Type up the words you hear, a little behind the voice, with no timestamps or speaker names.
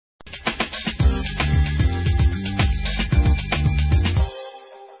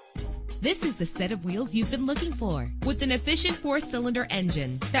This is the set of wheels you've been looking for, with an efficient 4-cylinder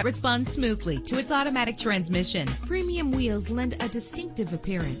engine that responds smoothly to its automatic transmission. Premium wheels lend a distinctive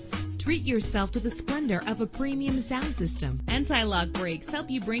appearance. Treat yourself to the splendor of a premium sound system. Anti-lock brakes help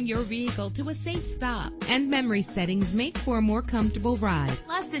you bring your vehicle to a safe stop, and memory settings make for a more comfortable ride.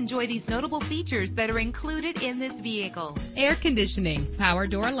 Plus, enjoy these notable features that are included in this vehicle: air conditioning, power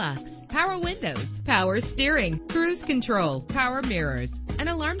door locks, power windows, power steering, cruise control, power mirrors, an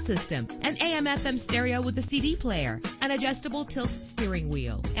alarm system, an AM/FM stereo with a CD player, an adjustable tilt steering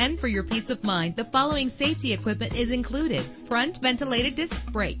wheel. And for your peace of mind, the following safety equipment is included: front ventilated disc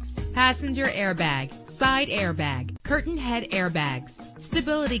brakes, passenger airbag, side airbag, curtain head airbags,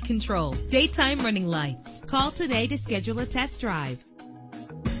 stability control, daytime running lights. Call today to schedule a test drive.